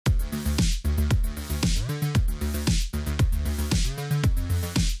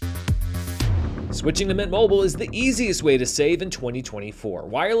Switching to Mint Mobile is the easiest way to save in 2024.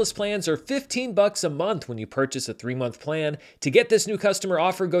 Wireless plans are $15 a month when you purchase a 3-month plan. To get this new customer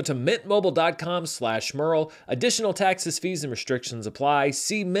offer, go to mintmobile.com/Murrell. Additional taxes, fees, and restrictions apply.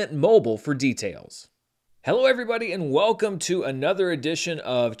 See Mint Mobile for details. Hello everybody and welcome to another edition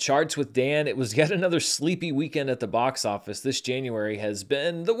of Charts with Dan. It was yet another sleepy weekend at the box office. This January has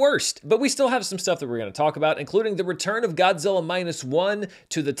been the worst, but we still have some stuff that we're going to talk about, including the return of Godzilla Minus One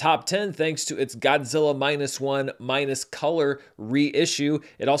to the top 10 thanks to its Godzilla Minus One Minus Color reissue.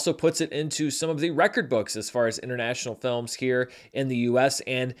 It also puts it into some of the record books as far as international films here in the US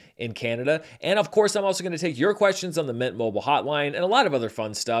and in Canada. And of course, I'm also going to take your questions on the Mint Mobile hotline and a lot of other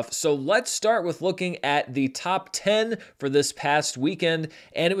fun stuff. So let's start with looking at the top 10 for this past weekend,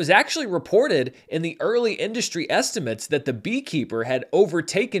 and it was actually reported in the early industry estimates that The Beekeeper had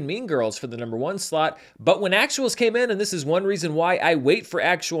overtaken Mean Girls for the #1 slot, but when actuals came in, and this is one reason why I wait for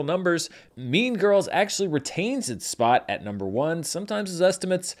actual numbers, Mean Girls actually retains its spot at #1. Sometimes those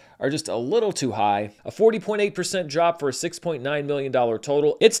estimates are just a little too high. A 40.8% drop for a $6.9 million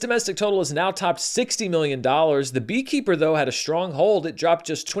total. Its domestic total is now topped $60 million. The Beekeeper, though, had a strong hold. It dropped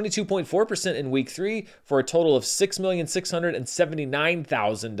just 22.4% in week 3 for a total of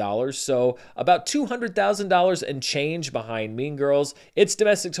 $6,679,000, so about $200,000 and change behind Mean Girls. Its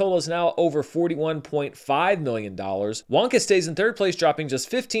domestic total is now over $41.5 million. Wonka stays in third place, dropping just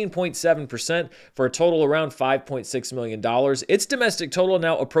 15.7% for a total around $5.6 million. Its domestic total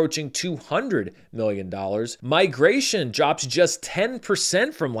now approaching $200 million. Migration drops just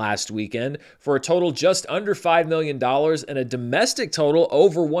 10% from last weekend for a total just under $5 million and a domestic total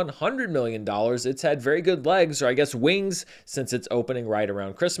over $100 million. It's had very good legs, or I guess wings, since it's opening right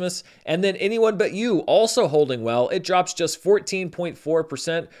around Christmas. And then Anyone But You also holding well. It drops just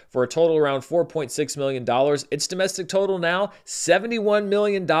 14.4% for a total around $4.6 million. Its domestic total now $71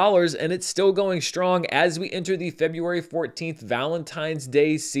 million, and it's still going strong as we enter the February 14th Valentine's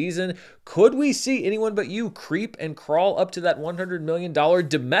Day season. Could we see Anyone But You creep and crawl up to that $100 million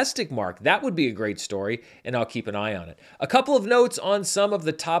domestic mark? That would be a great story, and I'll keep an eye on it. A couple of notes on some of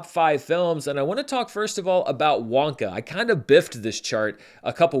the top 5 films, and I want to talk first of all about Wonka. I kind of biffed this chart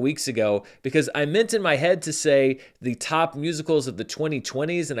a couple weeks ago because I meant in my head to say the top musicals of the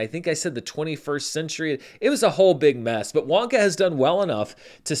 2020s, and I think I said the 21st century. It was a whole big mess, but Wonka has done well enough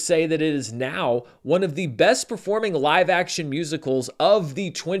to say that it is now one of the best performing live action musicals of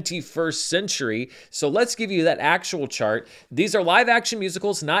the 21st century. So let's give you that actual chart. These are live action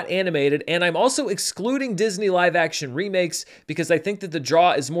musicals, not animated, and I'm also excluding Disney live action remakes because I think that the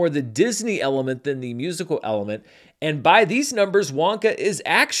draw is more the Disney element than the musical element. And by these numbers, Wonka is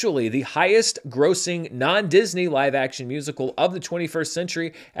actually the highest grossing non-Disney live action musical of the 21st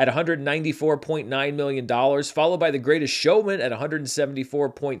century at $194.9 million, followed by The Greatest Showman at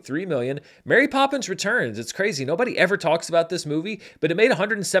 $174.3 million. Mary Poppins Returns. It's crazy. Nobody ever talks about this movie, but it made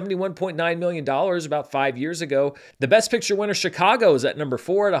 $171.9 million about 5 years ago. The Best Picture winner, Chicago, is at number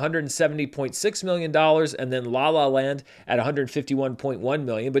 4 at $170.6 million, and then La La Land at $151.1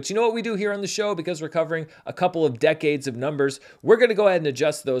 million. But you know what we do here on the show, because we're covering a couple of decades of numbers, we're going to go ahead and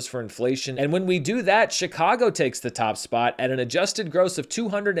adjust those for inflation. And when we do that, Chicago takes the top spot at an adjusted gross of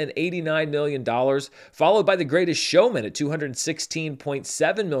 $289 million, followed by The Greatest Showman at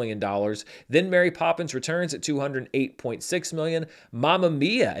 $216.7 million. Then Mary Poppins Returns at $208.6 million, Mamma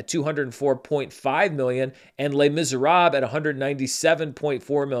Mia at $204.5 million, and Les Miserables at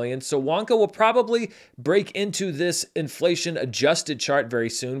 $197.4 million. So Wonka will probably break into this inflation adjusted chart very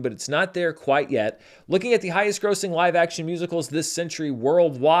soon, but it's not there quite yet. Looking at the highest grossing live action musicals this century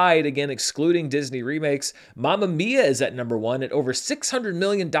worldwide, again excluding Disney remakes, Mamma Mia is at #1 at over $600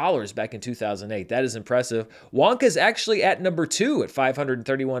 million back in 2008. That is impressive. Wonka is actually at #2 at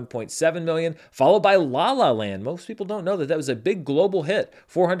 $531.7 million, followed by La La Land. Most people don't know that that was a big global hit,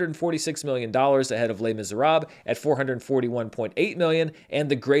 $446 million ahead of Les Miserables at $441.8 million, and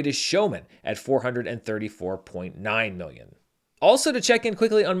The Greatest Showman at $434.9 million. Also, to check in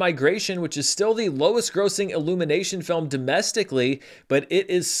quickly on Migration, which is still the lowest grossing Illumination film domestically, but it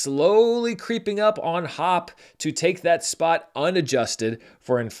is slowly creeping up on Hop to take that spot unadjusted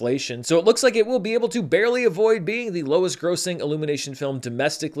for inflation. So it looks like it will be able to barely avoid being the lowest grossing Illumination film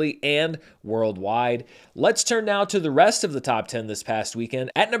domestically and worldwide. Let's turn now to the rest of the top 10 this past weekend.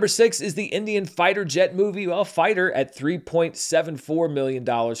 At number 6 is the Indian fighter jet movie, well, Fighter, at $3.74 million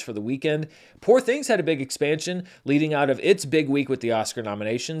for the weekend. Poor Things had a big expansion, leading out of its big week with the Oscar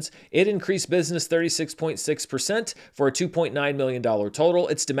nominations. It increased business 36.6% for a $2.9 million total.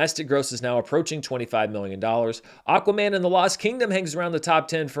 Its domestic gross is now approaching $25 million. Aquaman and the Lost Kingdom hangs around the top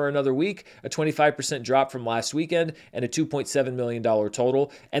 10 for another week, a 25% drop from last weekend, and a $2.7 million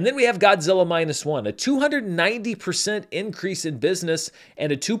total. And then we have Godzilla Minus One, a 290% increase in business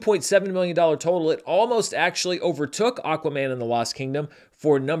and a $2.7 million total. It almost actually overtook Aquaman and the Lost Kingdom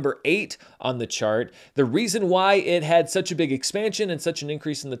for number 8 on the chart. The reason why it had such a big expansion and such an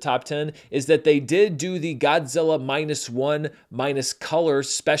increase in the top 10 is that they did do the Godzilla Minus One minus color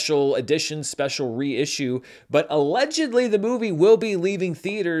special edition, special reissue, but allegedly the movie will be leaving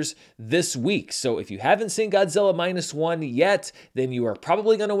theaters this week. So if you haven't seen Godzilla Minus One yet, then you are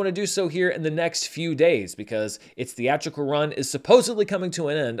probably going to want to do so here in the next few days, because its theatrical run is supposedly coming to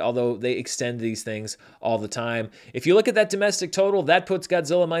an end, although they extend these things all the time. If you look at that domestic total, that puts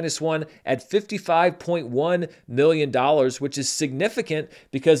Godzilla Minus One at $55.1 million, which is significant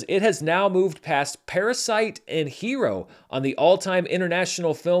because it has now moved past Parasite and Hero on the all-time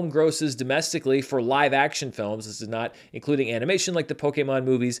international film grosses domestically for live action films. This is not including animation like the Pokemon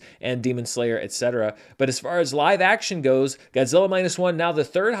movies and Demon Slayer, etc. But as far as live action goes, Godzilla Minus One now the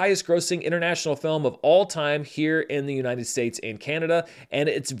third highest grossing international film of all time here in the United States and Canada, and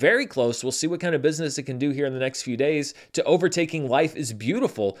it's very close. We'll see what kind of business it can do here in the next few days to overtaking Life is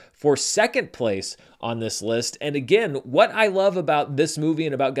Beautiful for second place on this list. And again, what I love about this movie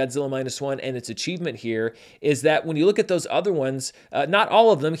and about Godzilla Minus One and its achievement here is that when you look at those other ones, not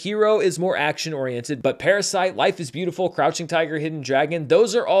all of them, Hero is more action-oriented, but Parasite, Life is Beautiful, Crouching Tiger, Hidden Dragon,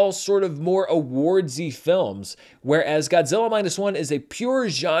 those are all sort of more awardsy films, whereas Godzilla Minus One is a pure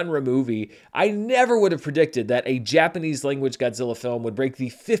genre movie. I never would have predicted that a Japanese language Godzilla film would break the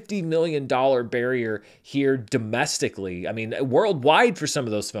 $50 million barrier here domestically. I mean, worldwide for some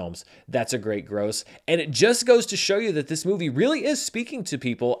of those films, that's a great gross. And it just goes to show you that this movie really is speaking to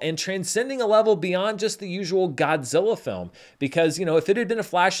people and transcending a level beyond just the usual Godzilla film. Because, you know, if it had been a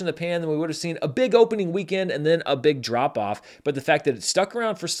flash in the pan, then we would have seen a big opening weekend and then a big drop off. But the fact that it stuck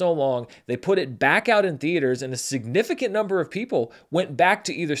around for so long, they put it back out in theaters, and a significant number of people went back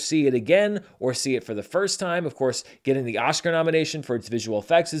to either see it again or see it for the first time. Of course, getting the Oscar nomination for its visual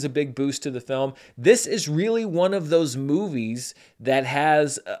effects is a big boost to the film. This is really one of those movies that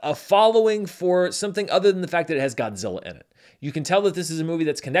has a following for something other than the fact that it has Godzilla in it. You can tell that this is a movie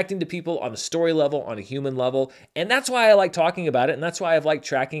that's connecting to people on a story level, on a human level, and that's why I like talking about it, and that's why I've liked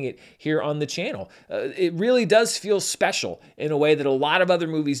tracking it here on the channel. It really does feel special in a way that a lot of other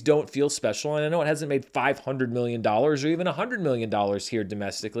movies don't feel special, and I know it hasn't made $500 million or even $100 million here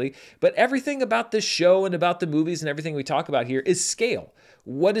domestically, but everything about this show and about the movies and everything we talk about here is scale.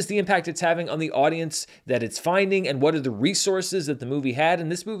 What is the impact it's having on the audience that it's finding, and what are the resources that the movie had?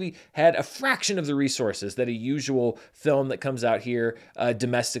 And this movie had a fraction of the resources that a usual film that comes out here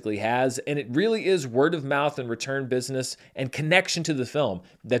domestically has, and it really is word of mouth and return business and connection to the film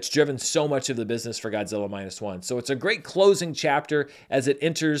that's driven so much of the business for Godzilla Minus One. So it's a great closing chapter as it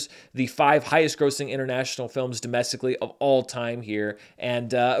enters the 5 highest grossing international films domestically of all time here,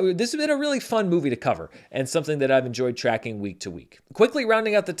 and this has been a really fun movie to cover and something that I've enjoyed tracking week to week. Quickly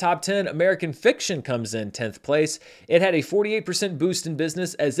rounding out the top 10, American Fiction comes in 10th place. It had a 48% boost in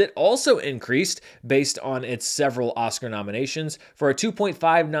business as it also increased based on its several Oscar nominations for a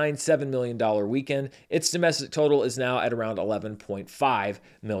 $2.597 million weekend. Its domestic total is now at around $11.5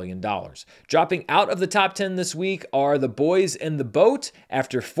 million. Dropping out of the top 10 this week are The Boys in the Boat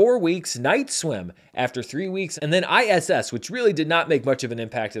after 4 weeks, Night Swim after 3 weeks, and then ISS, which really did not make much of an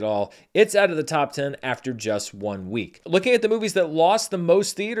impact at all. It's out of the top 10 after just 1 week. Looking at the movies that lost the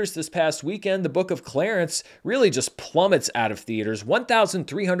most theaters this past weekend, The Book of Clarence really just plummets out of theaters.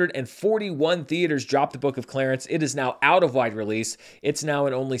 1,341 theaters dropped The Book of Clarence. It is now out of wide release. It's now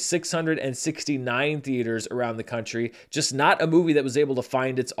in only 669 theaters around the country. Just not a movie that was able to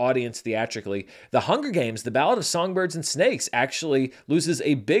find its audience theatrically. The Hunger Games, The Ballad of Songbirds and Snakes, actually loses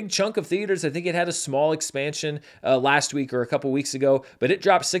a big chunk of theaters. I think it had a small expansion last week or a couple weeks ago, but it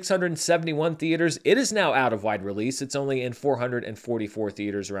dropped 671 theaters. It is now out of wide release. It's only in 444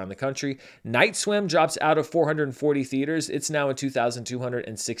 theaters around the country. Night Swim drops out of 440 theaters. It's now in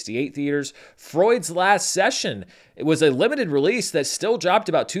 2,268 theaters. Freud's Last Session, it was a limited release that still dropped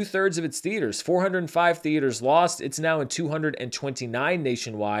about 2/3 of its theaters. 405 theaters lost. It's now in 229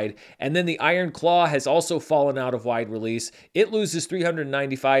 nationwide. And then The Iron Claw has also fallen out of wide release. It loses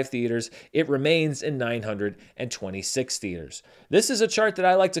 395 theaters. It remains in 926 theaters. This is a chart that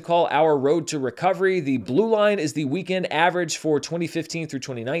I like to call our road to recovery. The blue line is the weekend average for 2015 through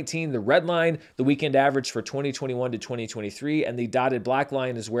 2019. The red line, the weekend average for 2021 to 2023. And the dotted black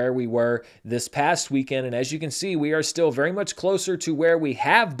line is where we were this past weekend. And as you can see, we we are still very much closer to where we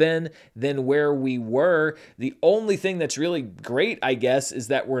have been than where we were. The only thing that's really great, I guess, is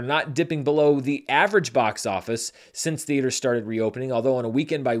that we're not dipping below the average box office since theaters started reopening, although on a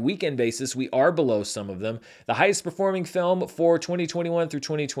weekend-by-weekend basis, we are below some of them. The highest performing film for 2021 through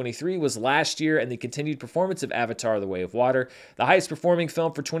 2023 was last year, and the continued performance of Avatar: The Way of Water. The highest performing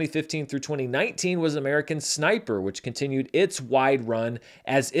film for 2015 through 2019 was American Sniper, which continued its wide run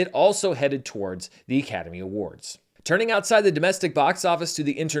as it also headed towards the Academy Awards. Turning outside the domestic box office to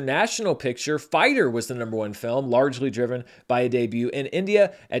the international picture, Fighter was the #1 film, largely driven by a debut in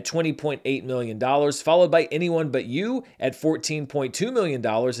India at $20.8 million, followed by Anyone But You at $14.2 million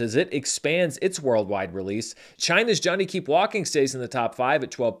as it expands its worldwide release. China's Johnny Keep Walking stays in the top 5 at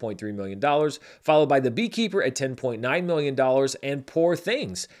 $12.3 million, followed by The Beekeeper at $10.9 million and Poor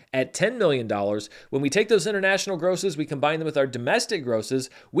Things at $10 million. When we take those international grosses, we combine them with our domestic grosses,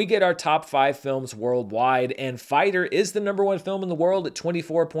 we get our top 5 films worldwide, and Fighter is the #1 film in the world at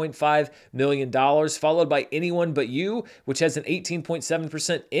 $24.5 million, followed by Anyone But You, which has an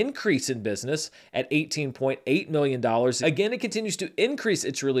 18.7% increase in business at $18.8 million. Again, it continues to increase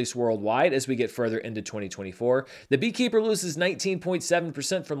its release worldwide as we get further into 2024. The Beekeeper loses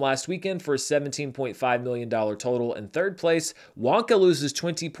 19.7% from last weekend for a $17.5 million total in third place. Wonka loses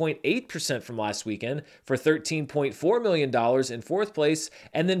 20.8% from last weekend for $13.4 million in fourth place.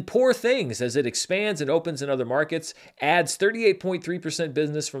 And then Poor Things, as it expands and opens in other markets, adds 38.3%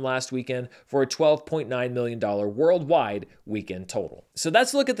 business from last weekend for a $12.9 million worldwide weekend total. So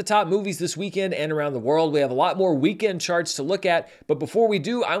that's a look at the top movies this weekend and around the world. We have a lot more weekend charts to look at, but before we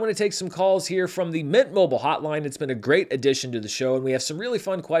do, I want to take some calls here from the Mint Mobile hotline. It's been a great addition to the show, and we have some really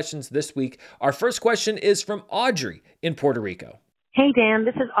fun questions this week. Our first question is from Audrey in Puerto Rico. Hey, Dan,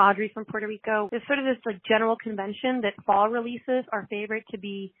 this is Audrey from Puerto Rico. There's sort of this general convention that fall releases are favored to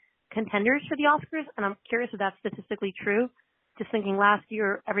be contenders for the Oscars, and I'm curious if that's statistically true. Just thinking last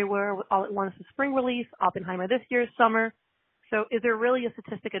year, Everywhere All at Once was spring release, Oppenheimer this year is summer. So is there really a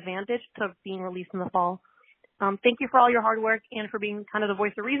statistic advantage to being released in the fall? Thank you for all your hard work and for being kind of the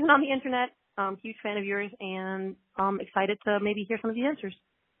voice of reason on the internet. Huge fan of yours, and I'm excited to maybe hear some of the answers.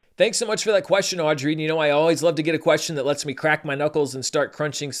 Thanks so much for that question, Audrey. And I always love to get a question that lets me crack my knuckles and start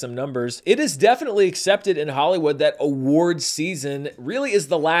crunching some numbers. It is definitely accepted in Hollywood that award season really is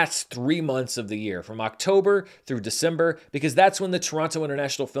the last 3 months of the year, from October through December, because that's when the Toronto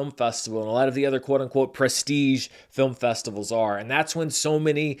International Film Festival and a lot of the other quote-unquote prestige film festivals are. And that's when so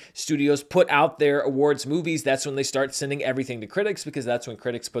many studios put out their awards movies. That's when they start sending everything to critics, because that's when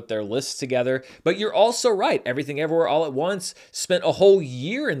critics put their lists together. But you're also right. Everything Everywhere All at Once spent a whole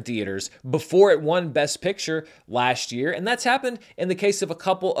year in theaters before it won Best Picture last year, and that's happened in the case of a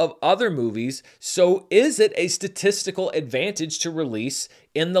couple of other movies. So is it a statistical advantage to release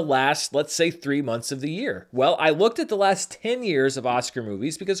in the last, let's say, 3 months of the year? Well, I looked at the last 10 years of Oscar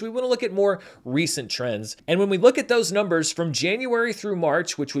movies because we want to look at more recent trends. And when we look at those numbers from January through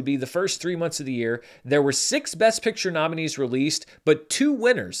March, which would be the first 3 months of the year, there were 6 Best Picture nominees released, but 2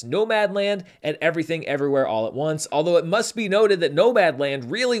 winners, Nomadland and Everything Everywhere All at Once. Although it must be noted that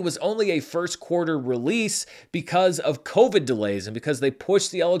Nomadland really was only a first quarter release because of COVID delays and because they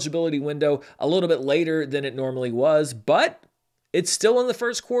pushed the eligibility window a little bit later than it normally was. But it's still in the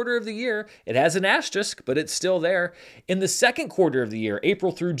first quarter of the year. It has an asterisk, but it's still there. In the second quarter of the year,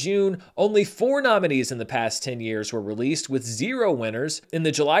 April through June, only 4 nominees in the past 10 years were released with 0 winners. In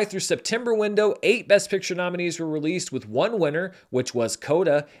the July through September window, 8 Best Picture nominees were released with 1 winner, which was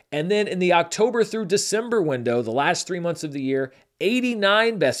Coda. And then in the October through December window, the last 3 months of the year,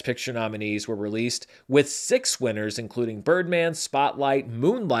 89 Best Picture nominees were released with 6 winners, including Birdman, Spotlight,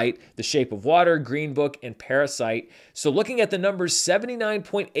 Moonlight, The Shape of Water, Green Book, and Parasite. So looking at the numbers,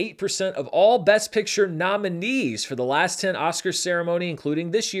 79.8% of all Best Picture nominees for the last 10 Oscars ceremony, including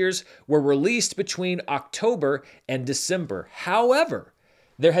this year's, were released between October and December. However,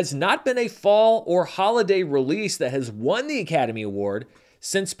 there has not been a fall or holiday release that has won the Academy Award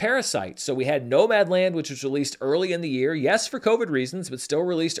since Parasite. So we had Nomadland, which was released early in the year. Yes, for COVID reasons, but still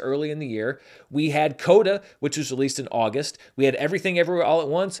released early in the year. We had Coda, which was released in August. We had Everything Everywhere All at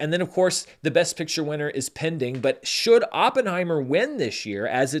Once. And then, of course, the Best Picture winner is pending. But should Oppenheimer win this year,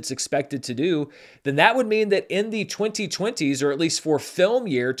 as it's expected to do, then that would mean that in the 2020s, or at least for film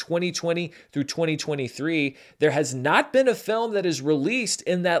year 2020 through 2023, there has not been a film that is released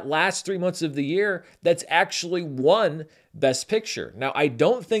in that last 3 months of the year that's actually won Best Picture. Now, I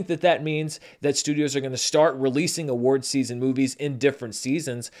don't think that that means that studios are going to start releasing award season movies in different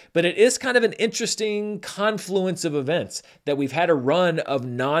seasons, but it is kind of an interesting confluence of events that we've had a run of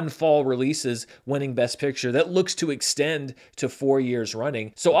non-fall releases winning Best Picture that looks to extend to 4 years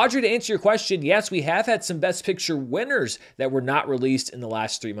running. So Audrey, to answer your question, yes, we have had some Best Picture winners that were not released in the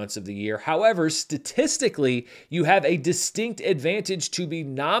last 3 months of the year. However, statistically, you have a distinct advantage to be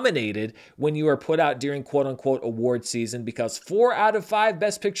nominated when you are put out during quote-unquote award season, because 4 out of 5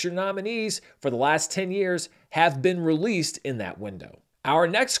 Best Picture nominees for the last 10 years have been released in that window. Our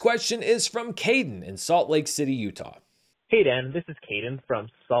next question is from Caden in Salt Lake City, Utah. Hey Dan, this is Caden from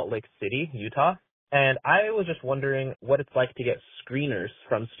Salt Lake City, Utah, and I was just wondering what it's like to get screeners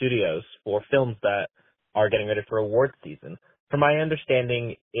from studios for films that are getting ready for award season. From my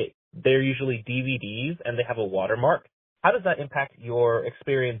understanding, they're usually DVDs and they have a watermark. How does that impact your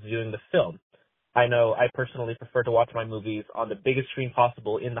experience viewing the film? I know I personally prefer to watch my movies on the biggest screen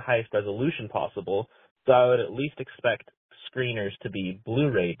possible in the highest resolution possible, so I would at least expect screeners to be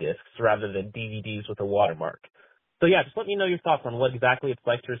Blu-ray discs rather than DVDs with a watermark. So yeah, just let me know your thoughts on what exactly it's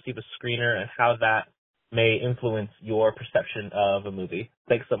like to receive a screener and how that may influence your perception of a movie.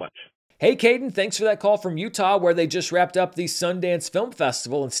 Thanks so much. Hey, Caden, thanks for that call from Utah, where they just wrapped up the Sundance Film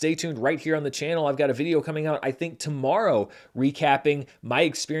Festival. And stay tuned right here on the channel. I've got a video coming out, I think, tomorrow, recapping my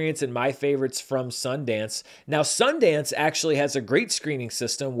experience and my favorites from Sundance. Now, Sundance actually has a great screening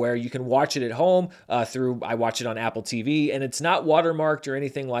system where you can watch it at home I watch it on Apple TV, and it's not watermarked or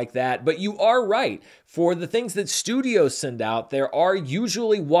anything like that. But you are right. For the things that studios send out, there are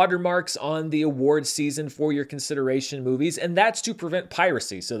usually watermarks on the award season for your consideration movies, and that's to prevent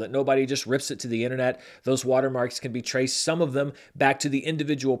piracy so that nobody just rips it to the internet. Those watermarks can be traced, some of them back to the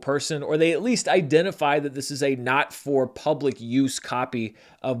individual person, or they at least identify that this is a not for public use copy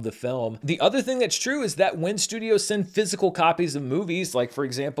of the film. The other thing that's true is that when studios send physical copies of movies, like for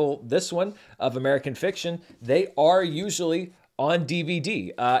example, this one of American Fiction, they are usually on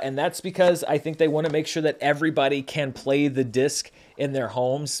DVD. And that's because I think they want to make sure that everybody can play the disc in their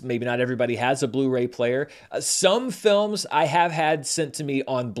homes. Maybe not everybody has a Blu-ray player. Some films I have had sent to me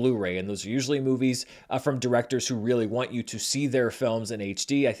on Blu-ray, and those are usually movies from directors who really want you to see their films in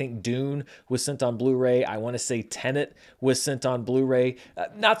HD. I think Dune was sent on Blu-ray. I want to say Tenet was sent on Blu-ray.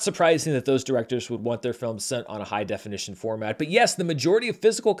 Not surprising that those directors would want their films sent on a high-definition format. But yes, the majority of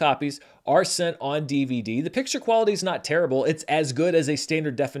physical copies are sent on DVD. The picture quality is not terrible. It's as good as a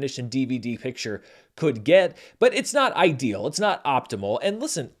standard definition DVD picture could get, but it's not ideal. It's not optimal. And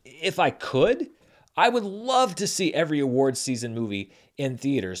listen, if I could, I would love to see every award season movie in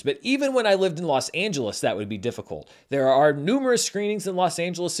theaters. But even when I lived in Los Angeles, that would be difficult. There are numerous screenings in Los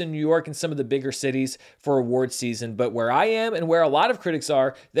Angeles and New York and some of the bigger cities for award season. But where I am and where a lot of critics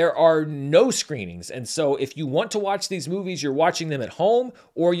are, there are no screenings. And so if you want to watch these movies, you're watching them at home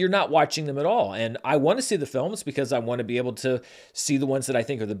or you're not watching them at all. And I want to see the films because I want to be able to see the ones that I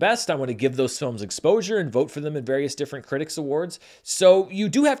think are the best. I want to give those films exposure and vote for them in various different critics awards. So you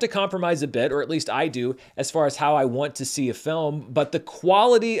do have to compromise a bit, or at least I do, as far as how I want to see a film. But the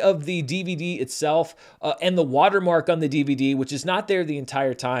quality of the DVD itself and the watermark on the DVD, which is not there the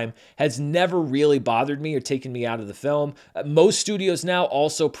entire time, has never really bothered me or taken me out of the film. Most studios now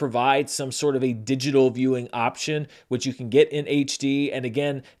also provide some sort of a digital viewing option, which you can get in HD. And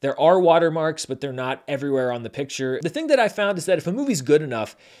again, there are watermarks, but they're not everywhere on the picture. The thing that I found is that if a movie's good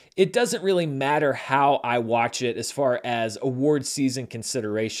enough, it doesn't really matter how I watch it as far as award season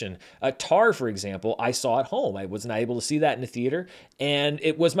consideration. Tar, for example, I saw at home. I was not able to see that in the theater, and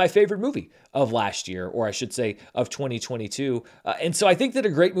it was my favorite movie of last year, or I should say of 2022. And so I think that a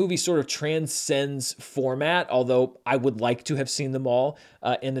great movie sort of transcends format, although I would like to have seen them all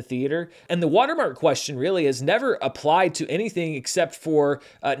in the theater. And the watermark question really has never applied to anything except for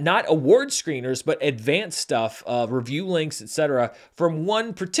not award screeners, but advanced stuff, review links, etc., from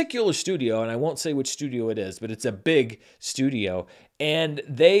one particular studio, and I won't say which studio it is, but it's a big studio. And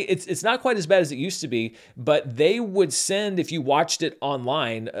it's not quite as bad as it used to be, but they would send, if you watched it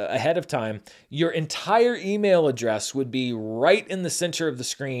online ahead of time, your entire email address would be right in the center of the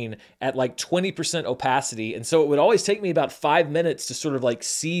screen at like 20% opacity. And so it would always take me about 5 minutes to sort of like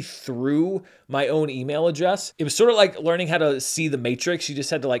see through my own email address. It was sort of like learning how to see the Matrix. You just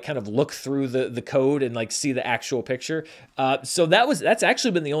had to like kind of look through the code and like see the actual picture. So that's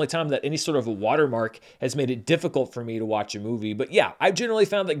actually been the only time that any sort of a watermark has made it difficult for me to watch a movie. But yeah, I've generally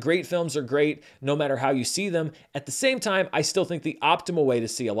found that great films are great no matter how you see them. At the same time, I still think the optimal way to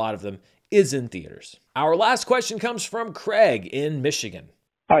see a lot of them is in theaters. Our last question comes from Craig in Michigan.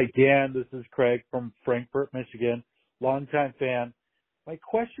 Hi, Dan. This is Craig from Frankfort, Michigan. Longtime fan. My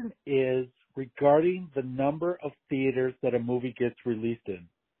question is, regarding the number of theaters that a movie gets released in.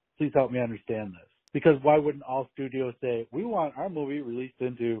 Please help me understand this. Because why wouldn't all studios say, we want our movie released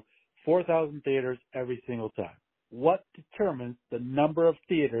into 4,000 theaters every single time? What determines the number of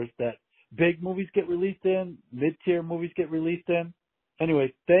theaters that big movies get released in, mid-tier movies get released in?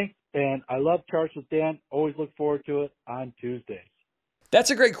 Anyway, thanks, and I love Charts with Dan. Always look forward to it on Tuesdays. That's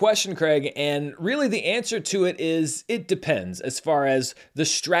a great question, Craig, and really the answer to it is it depends as far as the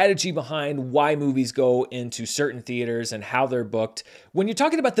strategy behind why movies go into certain theaters and how they're booked. When you're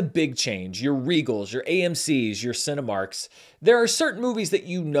talking about the big change, your Regals, your AMCs, your Cinemarks, there are certain movies that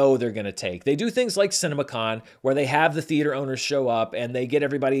you know they're going to take. They do things like CinemaCon, where they have the theater owners show up and they get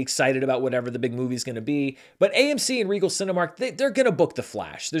everybody excited about whatever the big movie is going to be. But AMC and Regal Cinemark, they're going to book The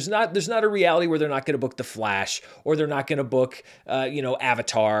Flash. There's not a reality where they're not going to book The Flash, or they're not going to book,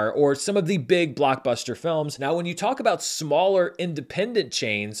 Avatar, or some of the big blockbuster films. Now, when you talk about smaller independent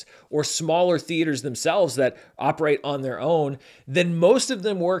chains or smaller theaters themselves that operate on their own, then most of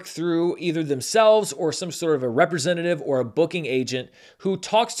them work through either themselves or some sort of a representative or a booking agent who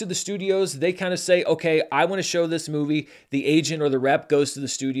talks to the studios. They kind of say, okay, I want to show this movie. The agent or the rep goes to the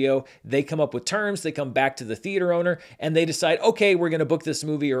studio. They come up with terms. They come back to the theater owner and they decide, okay, we're going to book this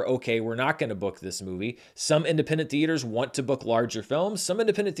movie, or okay, we're not going to book this movie. Some independent theaters want to book larger films. Some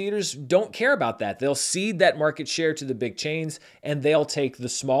independent theaters don't care about that. They'll cede that market share to the big chains and they'll take the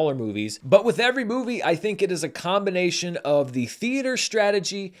smaller movies. But with every movie, I think it is a combination of the theater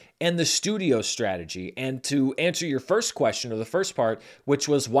strategy and the studio strategy. And to answer your first question, or the first part, which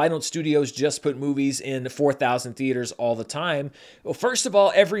was why don't studios just put movies in 4,000 theaters all the time? Well, first of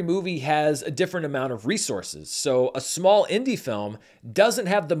all, every movie has a different amount of resources. So a small indie film doesn't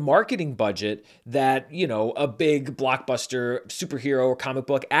have the marketing budget that, a big blockbuster superhero or comic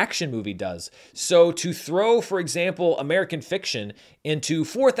book action movie does. So to throw, for example, American Fiction into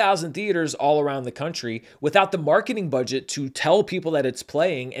 4,000 theaters all around the country without the marketing budget to tell people that it's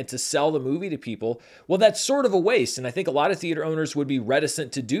playing and to sell the movie to people, well, that's sort of a waste. And I think a lot of theater owners would be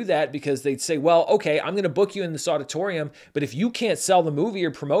reticent to do that because they'd say, well, okay, I'm going to book you in this auditorium, but if you can't sell the movie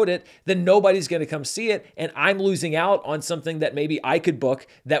or promote it, then nobody's going to come see it. And I'm losing out on something that maybe I could book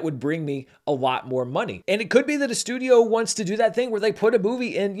that would bring me a lot more money. And it could be that a studio wants to do that thing where they put a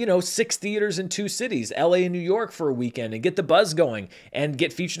movie in, 6 theaters in 2 cities, LA and New York, for a weekend and get the buzz going and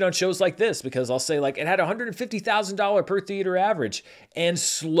get featured on shows like this, because I'll say it had $150,000 per theater average, and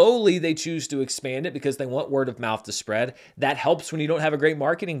slowly they choose to expand it because they want word of mouth to spread. That helps when you don't have a great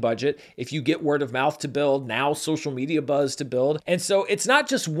marketing budget. If you get word of mouth to build, now social media buzz to build. And so it's not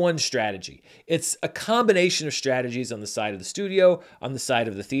just one strategy. It's a combination of strategies on the side of the studio, on the side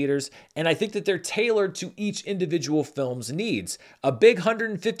of the theaters. And I think that they're tailored to each individual film's needs. A big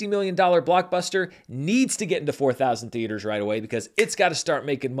 $150 million blockbuster needs to get into 4,000 theaters right away because it's got to start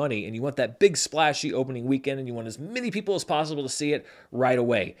making money. And you want that big splashy opening weekend, and you want as many people as possible to see it right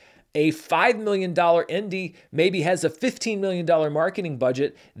away. A $5 million indie maybe has a $15 million marketing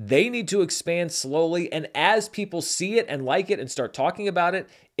budget. They need to expand slowly. And as people see it and like it and start talking about it,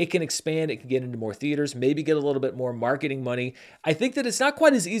 it can expand, it can get into more theaters, maybe get a little bit more marketing money. I think that it's not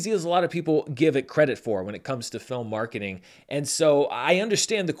quite as easy as a lot of people give it credit for when it comes to film marketing. And so I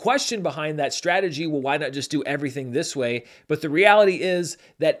understand the question behind that strategy. Well, why not just do everything this way? But the reality is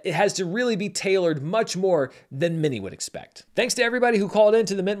that it has to really be tailored much more than many would expect. Thanks to everybody who called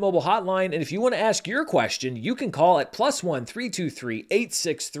into the Mint Mobile hotline. And if you want to ask your question, you can call at +1 323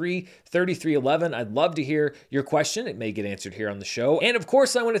 863 3311. I'd love to hear your question. It may get answered here on the show. And of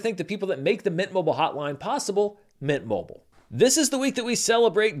course, I want to thank the people that make the Mint Mobile hotline possible, Mint Mobile. This is the week that we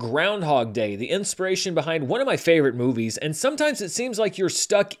celebrate Groundhog Day, the inspiration behind one of my favorite movies, and sometimes it seems like you're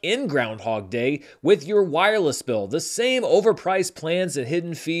stuck in Groundhog Day with your wireless bill, the same overpriced plans and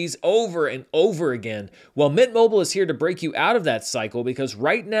hidden fees over and over again. Well, Mint Mobile is here to break you out of that cycle because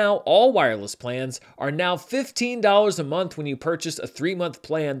right now, all wireless plans are now $15 a month when you purchase a 3-month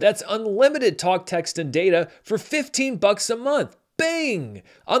plan. That's unlimited talk, text, and data for $15 a month. Bing!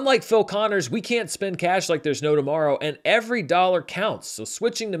 Unlike Phil Connors, we can't spend cash like there's no tomorrow, and every dollar counts. So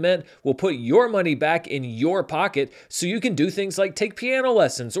switching to Mint will put your money back in your pocket so you can do things like take piano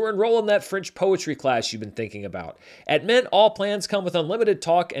lessons or enroll in that French poetry class you've been thinking about. At Mint, all plans come with unlimited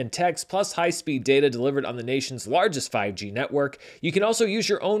talk and text plus high-speed data delivered on the nation's largest 5G network. You can also use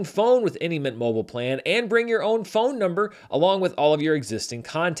your own phone with any Mint Mobile plan and bring your own phone number along with all of your existing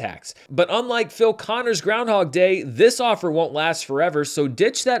contacts. But unlike Phil Connors' Groundhog Day, this offer won't last forever, so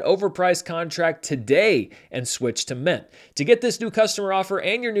ditch that overpriced contract today and switch to Mint. To get this new customer offer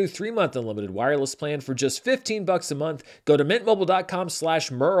and your new 3-month unlimited wireless plan for just $15 a month, go to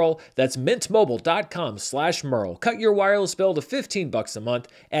mintmobile.com/Murrell. That's mintmobile.com/Murrell. Cut your wireless bill to $15 a month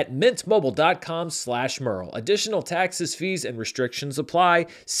at mintmobile.com/Murrell. Additional taxes, fees, and restrictions apply.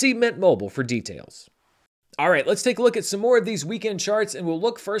 See Mint Mobile for details. All right, let's take a look at some more of these weekend charts, and we'll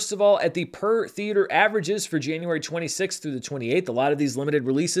look first of all at the per theater averages for January 26th through the 28th. A lot of these limited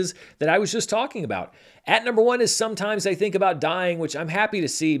releases that I was just talking about. At number 1 is Sometimes I Think About Dying, which I'm happy to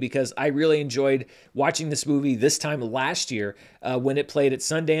see because I really enjoyed watching this movie this time last year when it played at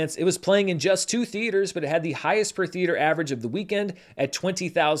Sundance. It was playing in just 2 theaters, but it had the highest per theater average of the weekend at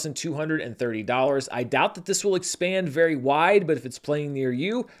 $20,230. I doubt that this will expand very wide, but if it's playing near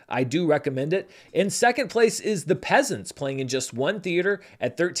you, I do recommend it. In second place is The Peasants, playing in just 1 theater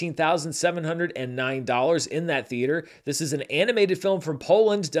at $13,709 in that theater. This is an animated film from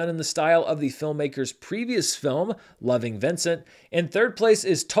Poland done in the style of the filmmaker's previous film, Loving Vincent. In third place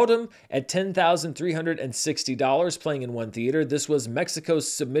is Totem at $10,360, playing in 1 theater. This was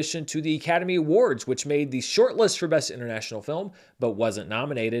Mexico's submission to the Academy Awards, which made the shortlist for Best International Film, but wasn't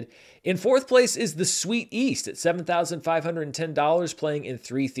nominated. In fourth place is The Sweet East at $7,510, playing in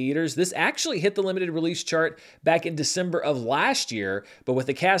 3 theaters. This actually hit the limited release chart back in December of last year, but with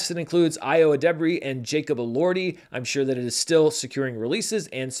a cast that includes Io Adebri and Jacob Elordi, I'm sure that it is still securing releases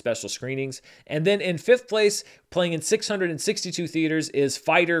and special screenings. And then in fifth place, playing in 662 theaters, is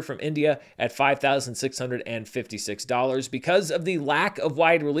Fighter from India at $5,656. Because of the lack of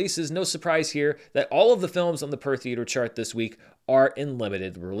wide releases, no surprise here that all of the films on the per theater chart this week are in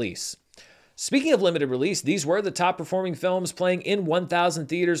limited release. Speaking of limited release, these were the top performing films playing in 1,000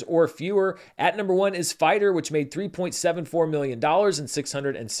 theaters or fewer. At number 1 is Fighter, which made $3.74 million in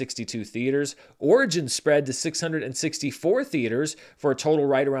 662 theaters. Origin spread to 664 theaters for a total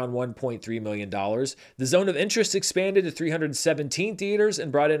right around $1.3 million. The Zone of Interest expanded to 317 theaters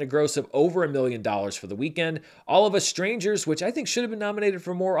and brought in a gross of over $1 million for the weekend. All of Us Strangers, which I think should have been nominated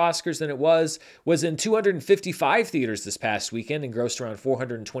for more Oscars than it was in 255 theaters this past weekend and grossed around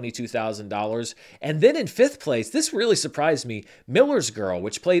 $422,000. And then in fifth place, this really surprised me, Miller's Girl,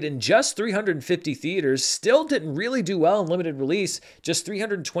 which played in just 350 theaters, still didn't really do well in limited release, just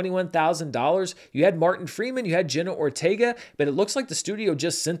 $321,000. You had Martin Freeman, you had Jenna Ortega, but it looks like the studio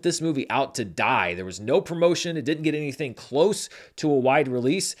just sent this movie out to die. There was no promotion. It didn't get anything close to a wide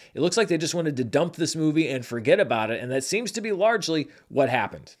release. It looks like they just wanted to dump this movie and forget about it, and that seems to be largely what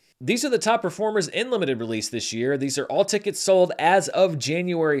happened. These are the top performers in limited release this year. These are all tickets sold as of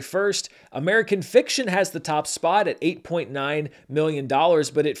January 1st. American Fiction has the top spot at $8.9 million,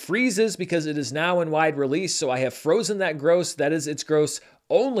 but it freezes because it is now in wide release, so I have frozen that gross. That is its gross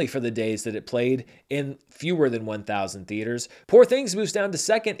only for the days that it played in fewer than 1,000 theaters. Poor Things moves down to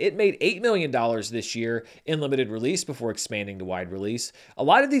second. It made $8 million this year in limited release before expanding to wide release. A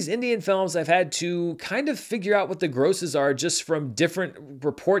lot of these Indian films I've had to kind of figure out what the grosses are just from different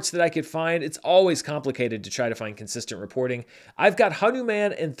reports that I could find. It's always complicated to try to find consistent reporting. I've got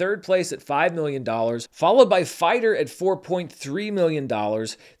Hanuman in third place at $5 million, followed by Fighter at $4.3 million.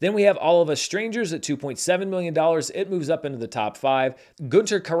 Then we have All of Us Strangers at $2.7 million. It moves up into the top 5.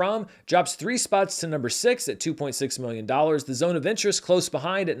 Gunter Karam drops 3 spots to number 6 at $2.6 million. The Zone of Interest close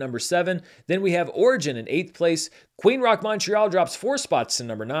behind at number 7. Then we have Origin in 8th place. Queen Rock Montreal drops 4 spots to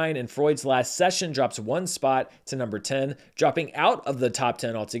number 9, and Freud's Last Session drops 1 spot to number 10. Dropping out of the top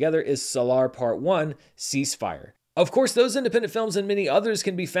 10 altogether is Salar Part 1, Ceasefire. Of course, those independent films and many others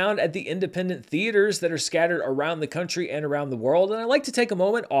can be found at the independent theaters that are scattered around the country and around the world. And I like to take a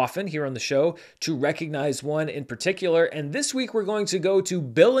moment often here on the show to recognize one in particular. And this week we're going to go to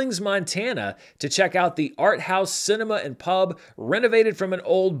Billings, Montana to check out the Art House Cinema and Pub. Renovated from an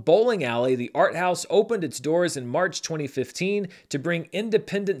old bowling alley, the Art House opened its doors in March 2015 to bring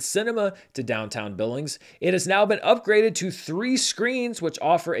independent cinema to downtown Billings. It has now been upgraded to 3 screens, which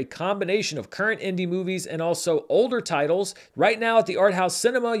offer a combination of current indie movies and also older titles. Right now at the Art House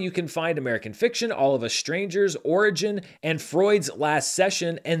Cinema, you can find American Fiction, All of Us Strangers, Origin, and Freud's Last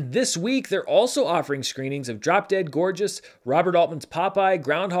Session. And this week, they're also offering screenings of Drop Dead Gorgeous, Robert Altman's Popeye,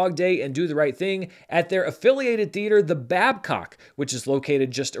 Groundhog Day, and Do the Right Thing at their affiliated theater, the Babcock, which is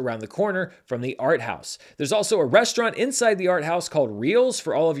located just around the corner from the Art House. There's also a restaurant inside the Art House called Reels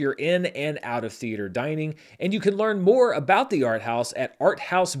for all of your in and out of theater dining. And you can learn more about the Art House at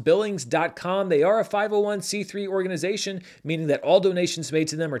arthousebillings.com. They are a 501c3 organization, meaning that all donations made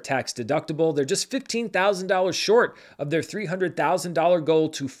to them are tax deductible. They're just $15,000 short of their $300,000 goal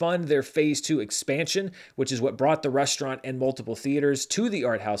to fund their Phase 2 expansion, which is what brought the restaurant and multiple theaters to the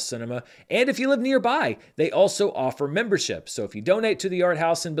Art House Cinema. And if you live nearby, they also offer membership. So if you donate to the Art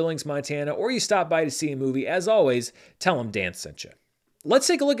House in Billings, Montana, or you stop by to see a movie, as always, tell them Dan sent you. Let's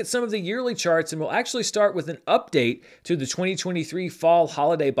take a look at some of the yearly charts, and we'll actually start with an update to the 2023 fall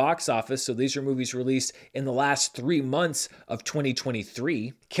holiday box office. So these are movies released in the last 3 months of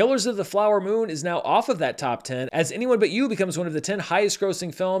 2023. Killers of the Flower Moon is now off of that top 10, as Anyone But You becomes one of the 10 highest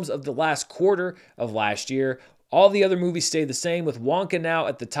grossing films of the last quarter of last year. All the other movies stay the same, with Wonka now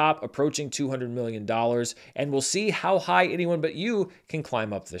at the top, approaching $200 million, and we'll see how high Anyone But You can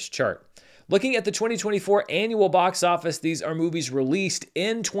climb up this chart. Looking at the 2024 annual box office, these are movies released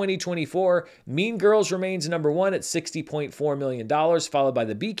in 2024. Mean Girls remains number 1 at $60.4 million, followed by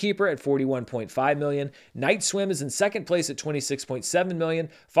The Beekeeper at $41.5 million. Night Swim is in second place at $26.7 million,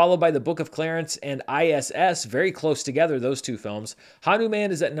 followed by The Book of Clarence and ISS, very close together, those two films.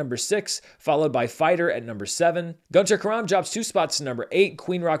 Hanuman is at number 6, followed by Fighter at number 7. Gunter Karam drops 2 spots to number 8.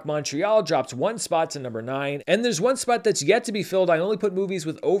 Queen Rock Montreal drops 1 spot to number 9. And there's one spot that's yet to be filled. I only put movies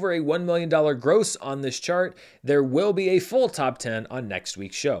with over a $1 million gross on this chart. There will be a full top 10 on next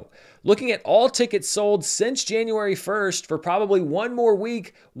week's show. Looking at all tickets sold since January 1st, for probably one more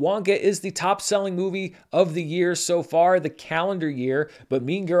week, Wonka is the top-selling movie of the year so far, the calendar year, but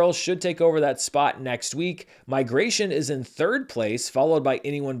Mean Girls should take over that spot next week. Migration is in 3rd place, followed by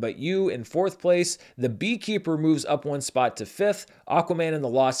Anyone But You in 4th place. The Beekeeper moves up 1 spot to 5th. Aquaman and the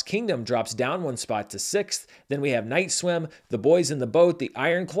Lost Kingdom drops down 1 spot to 6th. Then we have Night Swim, The Boys in the Boat, The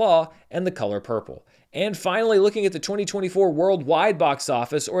Iron Claw, and The Color Purple. And finally, looking at the 2024 worldwide box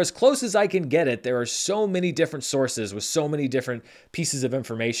office, or as close as I can get it, there are so many different sources with so many different pieces of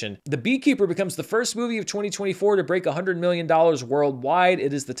information. The Beekeeper becomes the first movie of 2024 to break $100 million worldwide.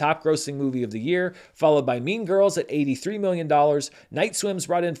 It is the top grossing movie of the year, followed by Mean Girls at $83 million. Night Swims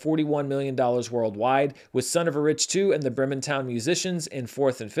brought in $41 million worldwide, with Son of a Rich 2 and the Brementown Musicians in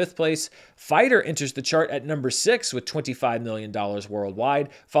 4th and 5th place. Fighter enters the chart at number 6 with $25 million worldwide,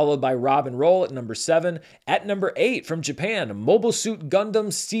 followed by Rob and Roll at number 7. At number 8 from Japan, Mobile Suit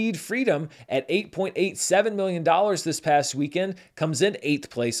Gundam Seed Freedom at $8.87 million this past weekend comes in 8th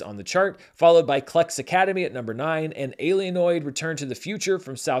place on the chart, followed by Klex Academy at number 9 and Alienoid Return to the Future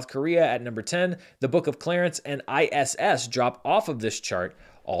from South Korea at number 10. The Book of Clarence and ISS drop off of this chart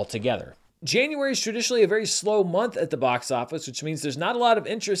altogether. January is traditionally a very slow month at the box office, which means there's not a lot of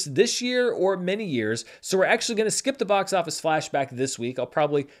interest this year or many years, so we're actually going to skip the box office flashback this week. I'll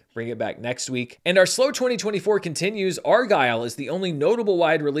probably bring it back next week. And our slow 2024 continues. Argyle is the only notable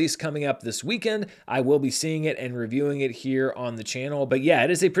wide release coming up this weekend. I will be seeing it and reviewing it here on the channel. But yeah, it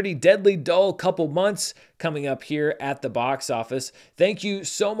is a pretty deadly dull couple months coming up here at the box office. Thank you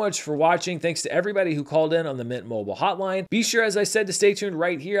so much for watching. Thanks to everybody who called in on the Mint Mobile hotline. Be sure, as I said, to stay tuned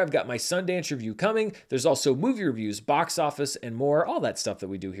right here. I've got my Sundance review coming. There's also movie reviews, box office, and more, all that stuff that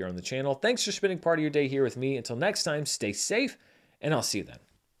we do here on the channel. Thanks for spending part of your day here with me. Until next time, stay safe, and I'll see you then.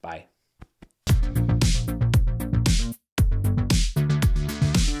 Bye.